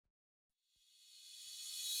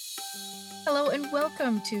Hello and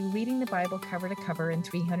welcome to Reading the Bible Cover to Cover in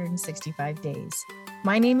 365 Days.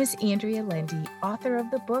 My name is Andrea Lendy, author of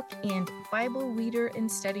the book and Bible reader and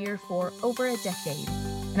studier for over a decade,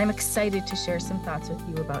 and I'm excited to share some thoughts with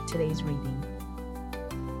you about today's reading.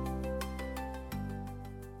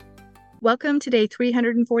 Welcome to day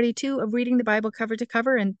 342 of Reading the Bible Cover to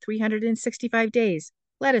Cover in 365 Days.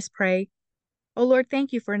 Let us pray. Oh Lord,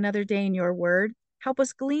 thank you for another day in your word. Help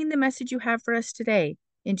us glean the message you have for us today.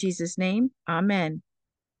 In Jesus' name, amen.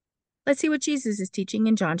 Let's see what Jesus is teaching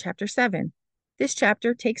in John chapter 7. This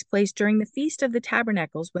chapter takes place during the Feast of the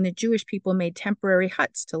Tabernacles when the Jewish people made temporary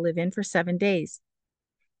huts to live in for 7 days.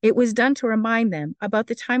 It was done to remind them about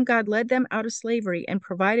the time God led them out of slavery and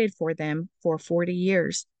provided for them for 40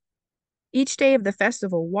 years. Each day of the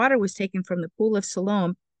festival, water was taken from the pool of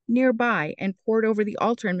Siloam nearby and poured over the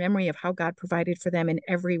altar in memory of how God provided for them in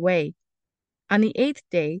every way. On the 8th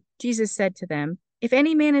day, Jesus said to them, "If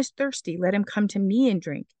any man is thirsty, let him come to me and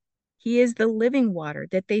drink. He is the living water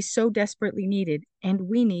that they so desperately needed, and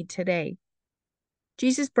we need today."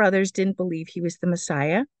 Jesus' brothers didn't believe he was the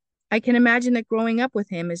Messiah. I can imagine that growing up with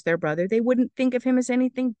him as their brother, they wouldn't think of him as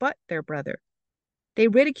anything but their brother. They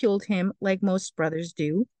ridiculed him like most brothers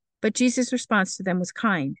do, but Jesus' response to them was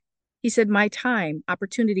kind. He said, "My time,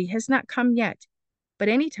 opportunity has not come yet, but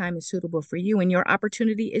any time is suitable for you, and your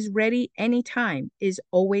opportunity is ready any time, is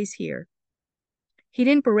always here." He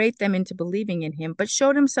didn't berate them into believing in him, but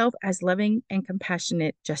showed himself as loving and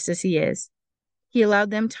compassionate just as he is. He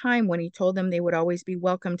allowed them time when he told them they would always be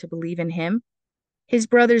welcome to believe in him. His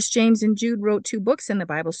brothers James and Jude wrote 2 books in the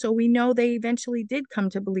Bible, so we know they eventually did come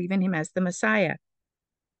to believe in him as the Messiah.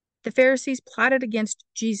 The Pharisees plotted against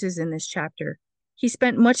Jesus in this chapter. He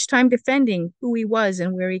spent much time defending who he was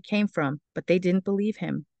and where he came from, but they didn't believe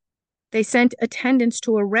him. They sent attendants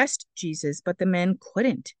to arrest Jesus, but the men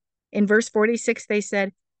couldn't. In verse 46, they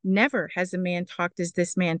said, "Never has a man talked as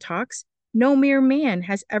this man talks. No mere man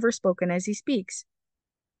has ever spoken as he speaks."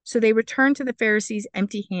 So they returned to the Pharisees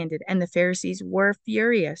empty-handed, and the Pharisees were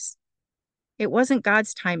furious. It wasn't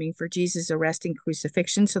God's timing for Jesus' arrest and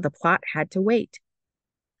crucifixion, so the plot had to wait.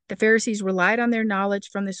 The Pharisees relied on their knowledge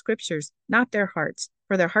from the scriptures, not their hearts,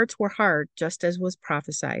 for their hearts were hard, just as was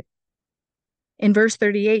prophesied. In verse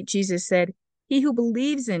 38, Jesus said, "He who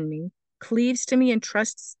believes in me, cleaves to me and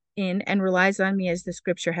trusts in and relies on me, as the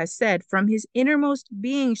scripture has said, from his innermost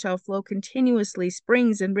being shall flow continuously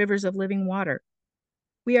springs and rivers of living water."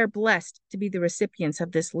 We are blessed to be the recipients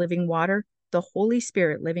of this living water, the Holy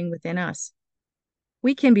Spirit living within us.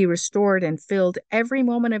 We can be restored and filled every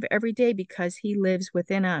moment of every day because he lives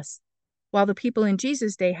within us. While the people in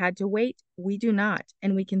Jesus' day had to wait, we do not,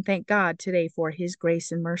 and we can thank God today for his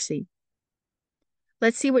grace and mercy.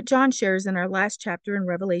 Let's see what John shares in our last chapter in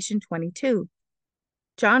Revelation 22.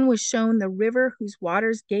 John was shown the river whose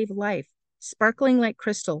waters gave life, sparkling like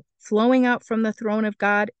crystal, flowing out from the throne of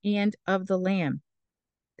God and of the Lamb.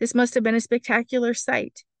 This must have been a spectacular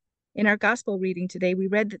sight. In our gospel reading today, we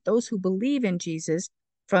read that those who believe in Jesus,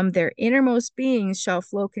 from their innermost beings shall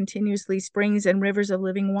flow continuously springs and rivers of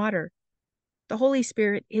living water. The Holy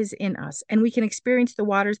Spirit is in us, and we can experience the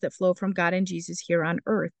waters that flow from God and Jesus here on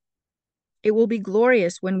earth. It will be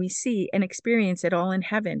glorious when we see and experience it all in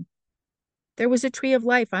heaven. There was a tree of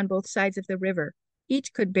life on both sides of the river.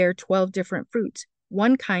 Each could bear 12 different fruits,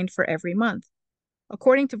 one kind for every month.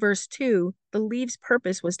 According to verse 2, the leaves'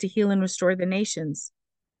 purpose was to heal and restore the nations.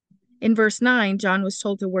 In verse 9, John was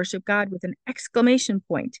told to worship God with an exclamation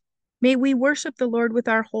point. May we worship the Lord with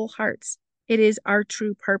our whole hearts. It is our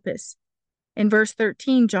true purpose. In verse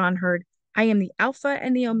 13, John heard, "I am the Alpha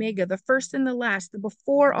and the Omega, the first and the last, the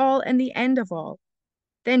before all and the end of all."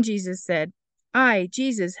 Then Jesus said, "I,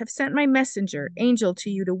 Jesus, have sent my messenger, angel, to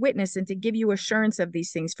you to witness and to give you assurance of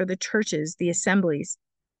these things for the churches, the assemblies.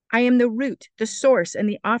 I am the root, the source, and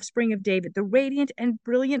the offspring of David, the radiant and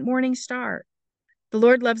brilliant morning star." The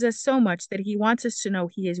Lord loves us so much that he wants us to know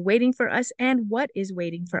he is waiting for us and what is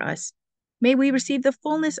waiting for us. May we receive the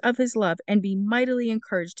fullness of his love and be mightily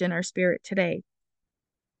encouraged in our spirit today.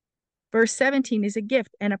 Verse 17 is a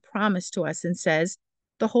gift and a promise to us and says,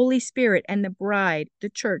 "The Holy Spirit and the bride, the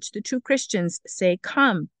church, the true Christians say,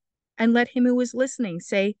 'Come.' And let him who is listening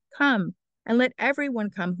say, 'Come.' And let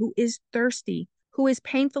everyone come who is thirsty, who is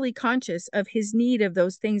painfully conscious of his need of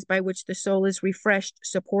those things by which the soul is refreshed,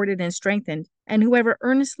 supported, and strengthened. And whoever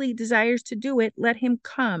earnestly desires to do it, let him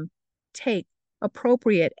come, take,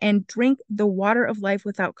 appropriate, and drink the water of life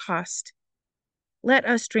without cost." Let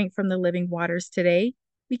us drink from the living waters today.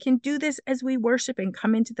 We can do this as we worship and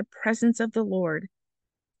come into the presence of the Lord.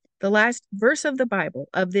 The last verse of the Bible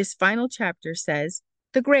of this final chapter says,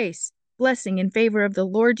 "The grace, blessing, and favor of the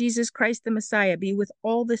Lord Jesus Christ the Messiah be with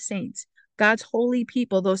all the saints. God's holy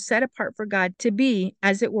people, those set apart for God to be,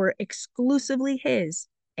 as it were, exclusively His.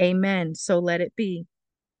 Amen. So let it be.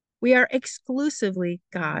 We are exclusively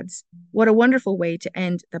God's. What a wonderful way to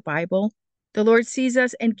end the Bible. The Lord sees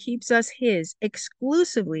us and keeps us His,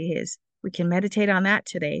 exclusively His. We can meditate on that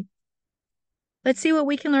today. Let's see what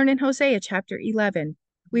we can learn in Hosea chapter 11.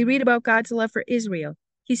 We read about God's love for Israel.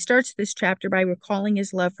 He starts this chapter by recalling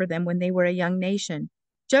His love for them when they were a young nation.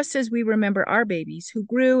 Just as we remember our babies who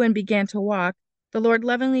grew and began to walk, the Lord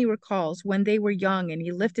lovingly recalls when they were young and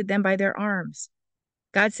He lifted them by their arms.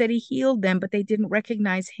 God said He healed them, but they didn't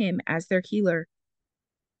recognize Him as their healer.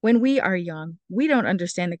 When we are young, we don't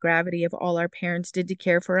understand the gravity of all our parents did to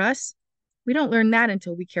care for us. We don't learn that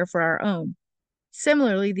until we care for our own.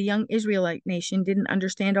 Similarly, the young Israelite nation didn't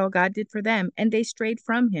understand all God did for them, and they strayed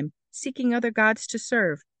from Him, seeking other gods to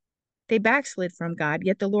serve. They backslid from God,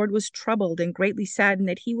 yet the Lord was troubled and greatly saddened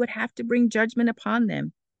that He would have to bring judgment upon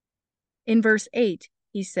them. In verse 8,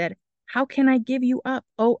 He said, "How can I give you up,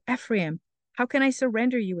 O Ephraim? How can I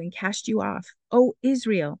surrender you and cast you off, O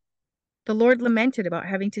Israel?" The Lord lamented about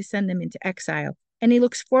having to send them into exile, and He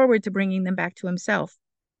looks forward to bringing them back to Himself.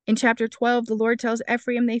 In chapter 12, the Lord tells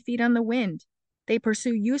Ephraim they feed on the wind. They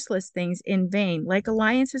pursue useless things in vain, like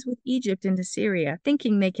alliances with Egypt and Assyria,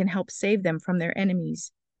 thinking they can help save them from their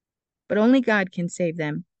enemies. But only God can save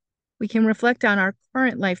them. We can reflect on our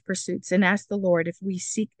current life pursuits and ask the Lord if we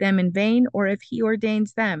seek them in vain or if He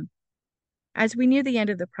ordains them. As we near the end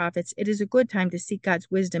of the prophets, it is a good time to seek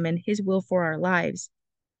God's wisdom and His will for our lives.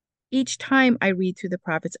 Each time I read through the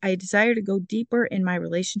prophets, I desire to go deeper in my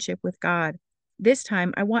relationship with God. This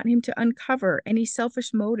time, I want Him to uncover any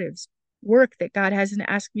selfish motives, work that God hasn't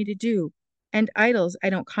asked me to do, and idols I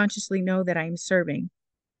don't consciously know that I am serving.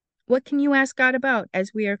 What can you ask God about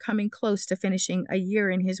as we are coming close to finishing a year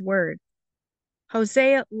in His Word?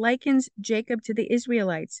 Hosea likens Jacob to the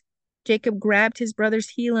Israelites. Jacob grabbed his brother's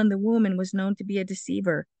heel in the womb and was known to be a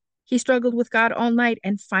deceiver. He struggled with God all night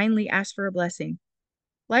and finally asked for a blessing.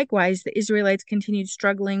 Likewise, the Israelites continued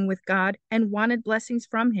struggling with God and wanted blessings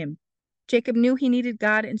from Him. Jacob knew he needed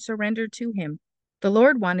God and surrendered to Him. The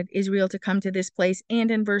Lord wanted Israel to come to this place and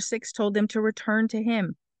in verse 6 told them to return to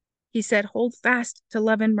Him. He said, "Hold fast to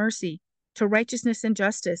love and mercy, to righteousness and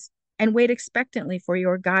justice, and wait expectantly for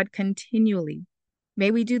your God continually." May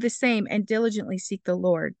we do the same and diligently seek the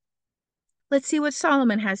Lord. Let's see what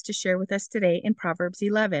Solomon has to share with us today in Proverbs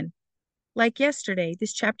 11. Like yesterday,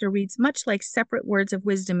 this chapter reads much like separate words of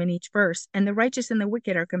wisdom in each verse, and the righteous and the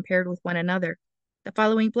wicked are compared with one another. The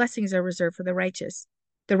following blessings are reserved for the righteous.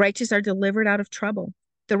 The righteous are delivered out of trouble.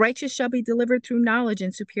 The righteous shall be delivered through knowledge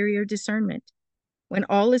and superior discernment. When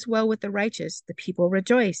all is well with the righteous, the people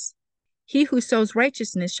rejoice. He who sows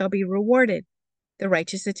righteousness shall be rewarded. The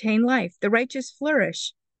righteous attain life. The righteous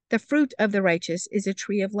flourish. The fruit of the righteous is a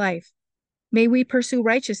tree of life. May we pursue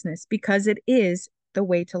righteousness because it is the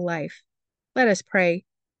way to life. Let us pray.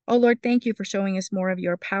 Oh Lord, thank you for showing us more of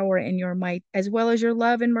your power and your might, as well as your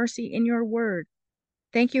love and mercy in your word.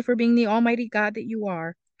 Thank you for being the almighty God that you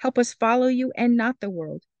are. Help us follow you and not the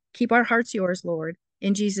world. Keep our hearts yours, Lord.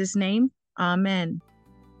 In Jesus' name, amen.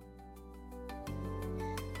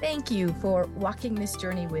 Thank you for walking this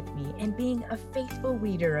journey with me and being a faithful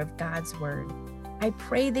reader of God's word. I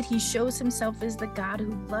pray that He shows Himself as the God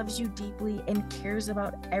who loves you deeply and cares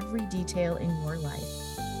about every detail in your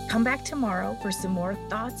life. Come back tomorrow for some more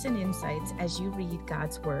thoughts and insights as you read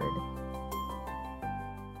God's word.